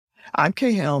I'm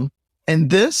Kay Helm, and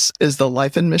this is the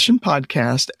Life and Mission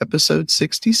Podcast, episode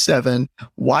 67,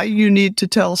 Why You Need to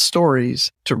Tell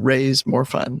Stories to Raise More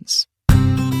Funds.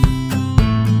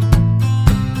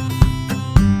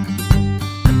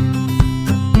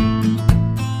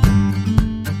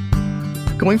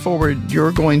 Going forward,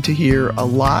 you're going to hear a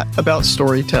lot about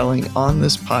storytelling on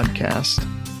this podcast,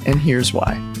 and here's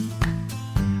why.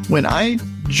 When I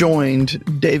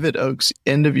joined David Oak's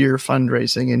end-of-year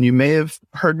fundraising, and you may have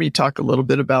heard me talk a little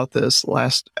bit about this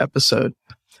last episode,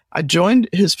 I joined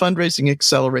his fundraising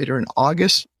accelerator in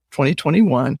August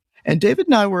 2021, and David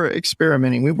and I were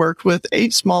experimenting. We worked with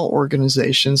 8 small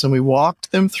organizations, and we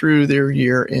walked them through their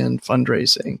year-end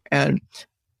fundraising. And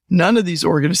none of these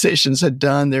organizations had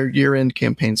done their year-end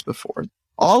campaigns before.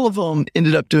 All of them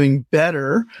ended up doing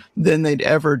better than they'd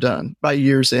ever done by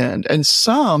year's end. And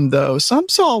some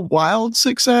saw wild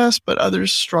success, but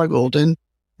others struggled. And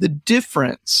the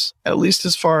difference, at least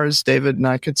as far as David and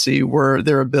I could see, were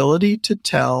their ability to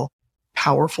tell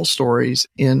powerful stories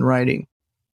in writing.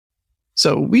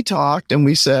 So we talked and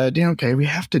we said, okay, we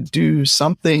have to do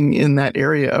something in that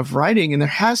area of writing, and there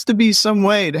has to be some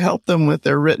way to help them with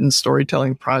their written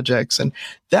storytelling projects. And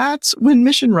that's when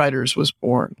Mission Writers was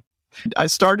born. I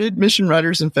started Mission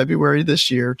Writers in February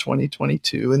this year,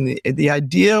 2022. And the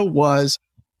idea was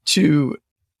to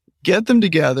get them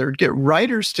together, get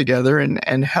writers together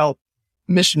and help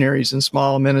missionaries and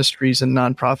small ministries and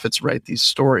nonprofits write these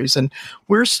stories. And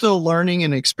we're still learning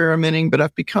and experimenting, but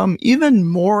I've become even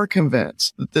more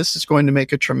convinced that this is going to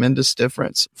make a tremendous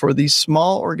difference for these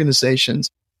small organizations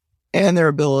and their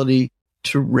ability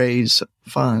to raise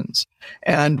funds.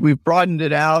 And we've broadened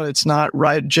it out. It's not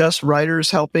just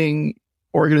writers helping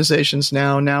organizations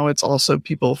now. Now it's also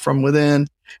people from within.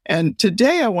 And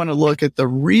today I want to look at the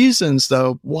reasons,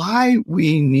 though, why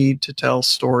we need to tell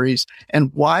stories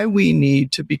and why we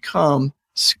need to become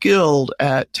skilled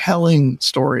at telling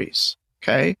stories.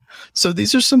 Okay. So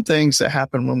these are some things that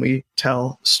happen when we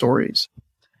tell stories.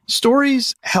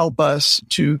 Stories help us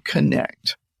to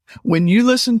connect. When you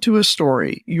listen to a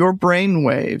story, your brain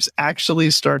waves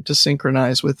actually start to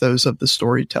synchronize with those of the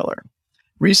storyteller.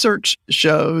 Research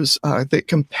shows that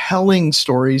compelling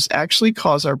stories actually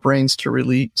cause our brains to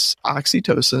release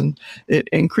oxytocin. It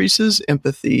increases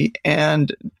empathy,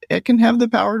 and it can have the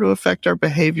power to affect our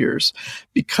behaviors.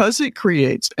 Because it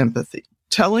creates empathy,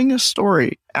 telling a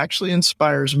story actually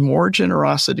inspires more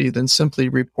generosity than simply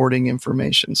reporting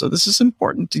information. So this is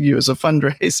important to you as a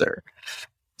fundraiser.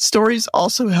 Stories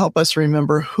also help us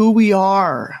remember who we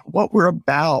are, what we're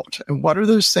about, and what are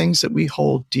those things that we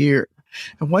hold dear.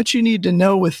 And what you need to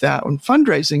know with that when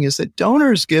fundraising is that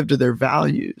donors give to their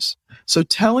values. So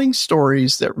telling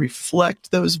stories that reflect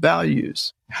those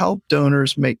values help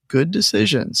donors make good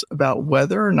decisions about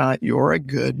whether or not you're a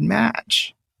good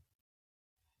match.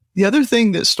 The other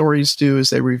thing that stories do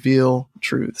is they reveal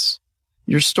truths.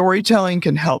 Your storytelling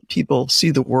can help people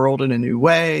see the world in a new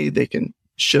way. They can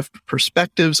shift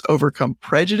perspectives, overcome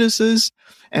prejudices,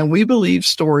 and we believe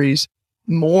stories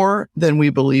more than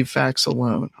we believe facts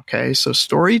alone. Okay, so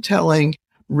storytelling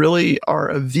really are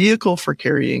a vehicle for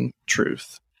carrying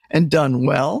truth. And done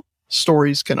well,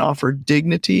 stories can offer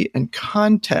dignity and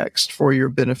context for your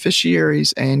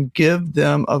beneficiaries and give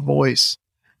them a voice.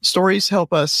 Stories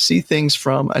help us see things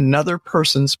from another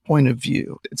person's point of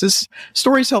view.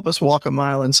 Stories help us walk a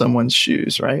mile in someone's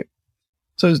shoes, right?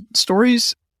 So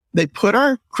stories, they put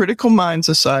our critical minds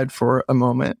aside for a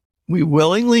moment. We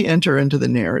willingly enter into the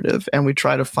narrative and we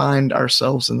try to find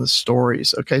ourselves in the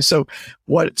stories. Okay, so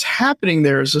what's happening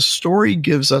there is a story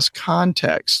gives us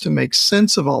context to make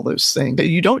sense of all those things.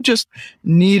 You don't just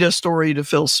need a story to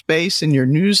fill space in your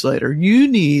newsletter. You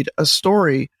need a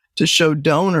story to show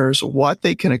donors what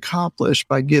they can accomplish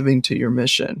by giving to your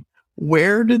mission.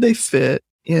 Where do they fit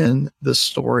in the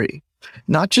story?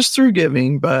 Not just through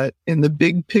giving, but in the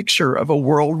big picture of a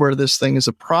world where this thing is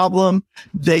a problem.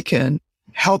 They can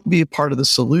help be a part of the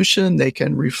solution. They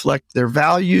can reflect their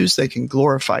values. They can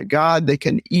glorify God. They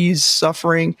can ease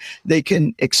suffering. They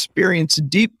can experience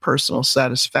deep personal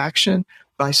satisfaction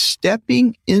by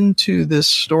stepping into this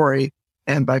story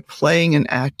and by playing an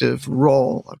active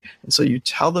role. And so you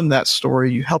tell them that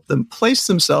story, you help them place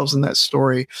themselves in that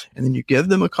story, and then you give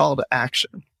them a call to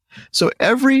action. So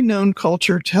every known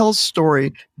culture tells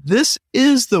story. This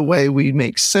is the way we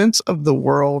make sense of the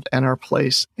world and our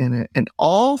place in it. And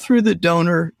all through the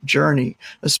donor journey,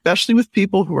 especially with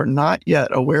people who are not yet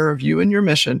aware of you and your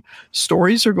mission,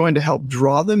 stories are going to help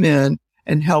draw them in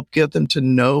and help get them to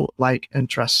know, like, and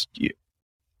trust you.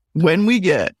 When we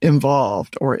get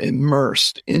involved or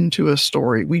immersed into a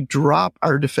story, we drop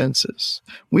our defenses.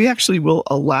 We actually will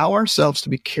allow ourselves to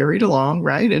be carried along,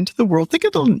 right, into the world. Think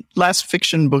of the last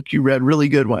fiction book you read, really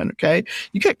good one, okay?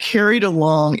 You get carried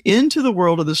along into the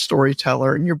world of the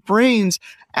storyteller, and your brains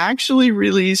actually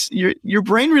your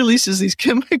brain releases these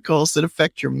chemicals that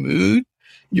affect your mood,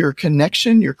 your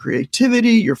connection, your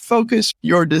creativity, your focus,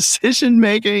 your decision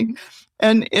making.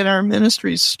 And in our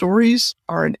ministries, stories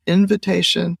are an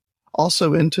invitation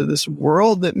also into this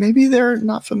world that maybe they're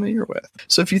not familiar with.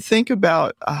 So if you think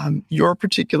about your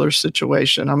particular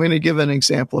situation, I'm going to give an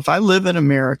example. If I live in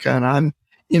America and I'm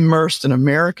immersed in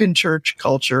American church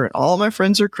culture and all my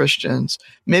friends are Christians,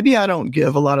 maybe I don't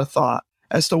give a lot of thought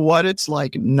as to what it's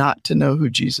like not to know who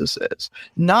Jesus is,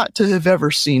 not to have ever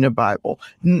seen a Bible.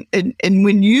 And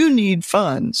when you need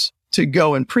funds to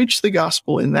go and preach the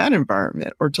gospel in that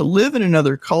environment, or to live in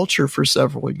another culture for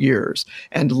several years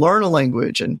and learn a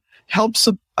language and helps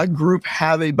a group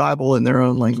have a Bible in their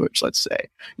own language, let's say.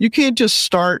 You can't just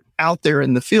start out there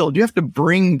in the field. You have to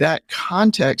bring that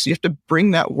context. You have to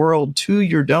bring that world to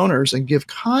your donors and give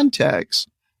context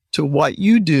to what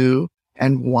you do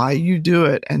and why you do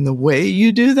it. And the way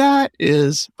you do that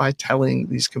is by telling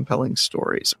these compelling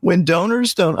stories. When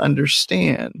donors don't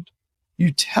understand,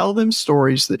 you tell them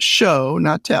stories that show,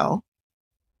 not tell,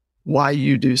 why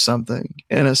you do something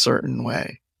in a certain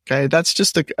way. Okay, that's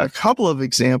just a couple of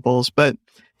examples, but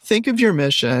think of your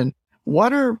mission.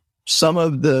 What are some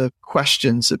of the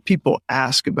questions that people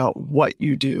ask about what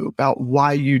you do, about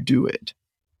why you do it?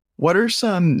 What are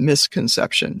some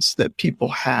misconceptions that people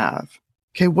have?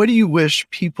 Okay, what do you wish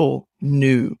people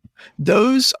knew?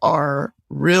 Those are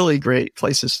really great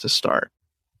places to start.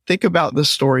 Think about the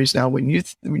stories now. When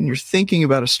you're thinking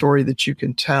about a story that you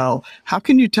can tell, how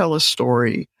can you tell a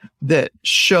story that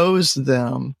shows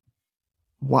them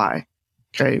why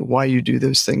you do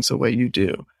those things the way you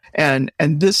do? And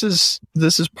this is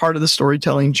part of the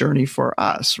storytelling journey for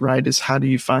us, right? Is how do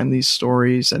you find these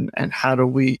stories and how do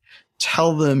we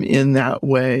tell them in that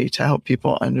way to help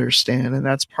people understand? And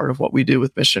that's part of what we do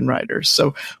with Mission Writers.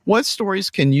 So what stories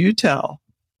can you tell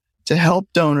to help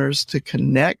donors to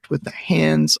connect with the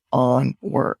hands-on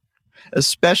work,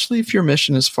 especially if your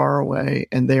mission is far away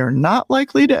and they are not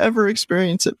likely to ever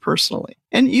experience it personally?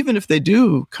 And even if they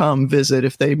do come visit,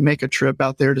 if they make a trip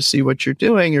out there to see what you're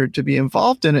doing or to be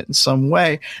involved in it in some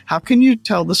way, how can you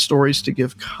tell the stories to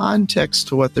give context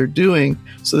to what they're doing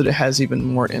so that it has even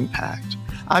more impact?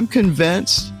 I'm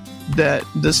convinced that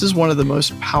this is one of the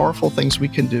most powerful things we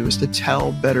can do, is to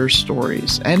tell better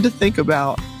stories and to think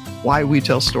about why we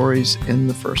tell stories in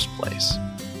the first place.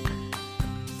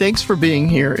 Thanks for being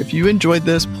here. If you enjoyed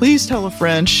this, please tell a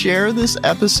friend, share this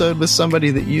episode with somebody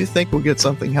that you think will get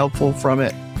something helpful from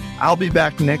it. I'll be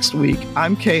back next week.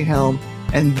 I'm Kay Helm,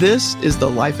 and this is the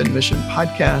Life and Mission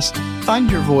Podcast. Find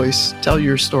your voice, tell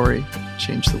your story,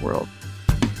 change the world.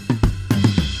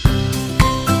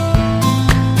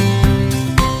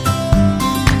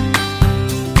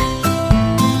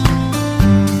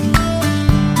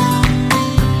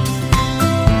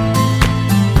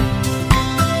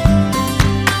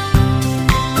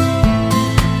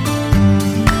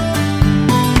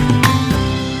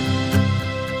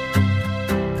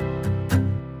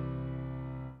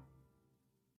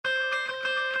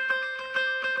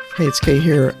 Hey, it's Kay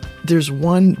here. There's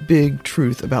one big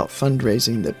truth about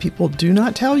fundraising that people do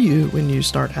not tell you when you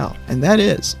start out, and that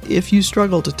is, if you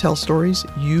struggle to tell stories,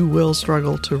 you will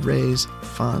struggle to raise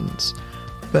funds.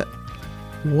 But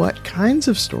what kinds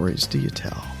of stories do you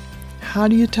tell? How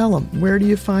do you tell them? Where do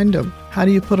you find them? How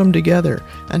do you put them together?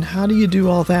 And how do you do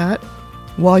all that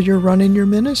while you're running your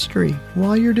ministry,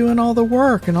 while you're doing all the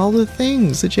work and all the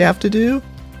things that you have to do?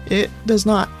 It does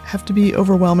not have to be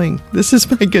overwhelming. This is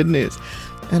my good news.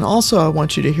 And also, I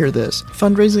want you to hear this.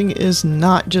 Fundraising is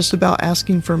not just about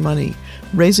asking for money.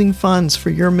 Raising funds for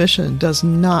your mission does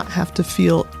not have to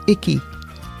feel icky.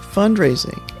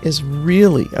 Fundraising is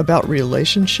really about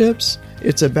relationships.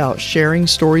 It's about sharing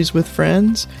stories with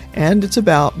friends. And it's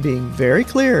about being very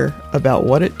clear about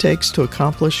what it takes to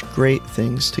accomplish great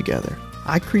things together.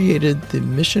 I created the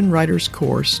Mission Writers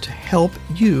course to help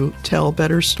you tell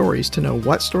better stories, to know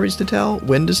what stories to tell,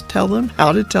 when to tell them,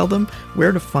 how to tell them,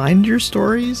 where to find your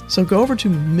stories. So go over to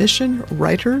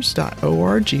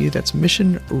missionwriters.org. That's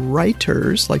Mission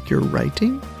Writers, like you're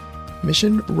writing.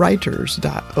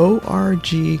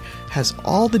 Missionwriters.org has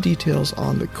all the details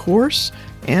on the course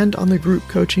and on the group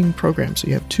coaching program. So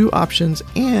you have two options.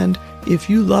 And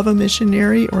if you love a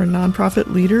missionary or a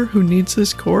nonprofit leader who needs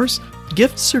this course,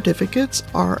 gift certificates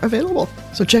are available.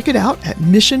 So check it out at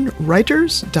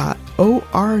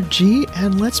missionwriters.org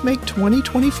and let's make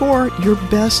 2024 your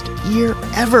best year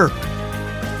ever.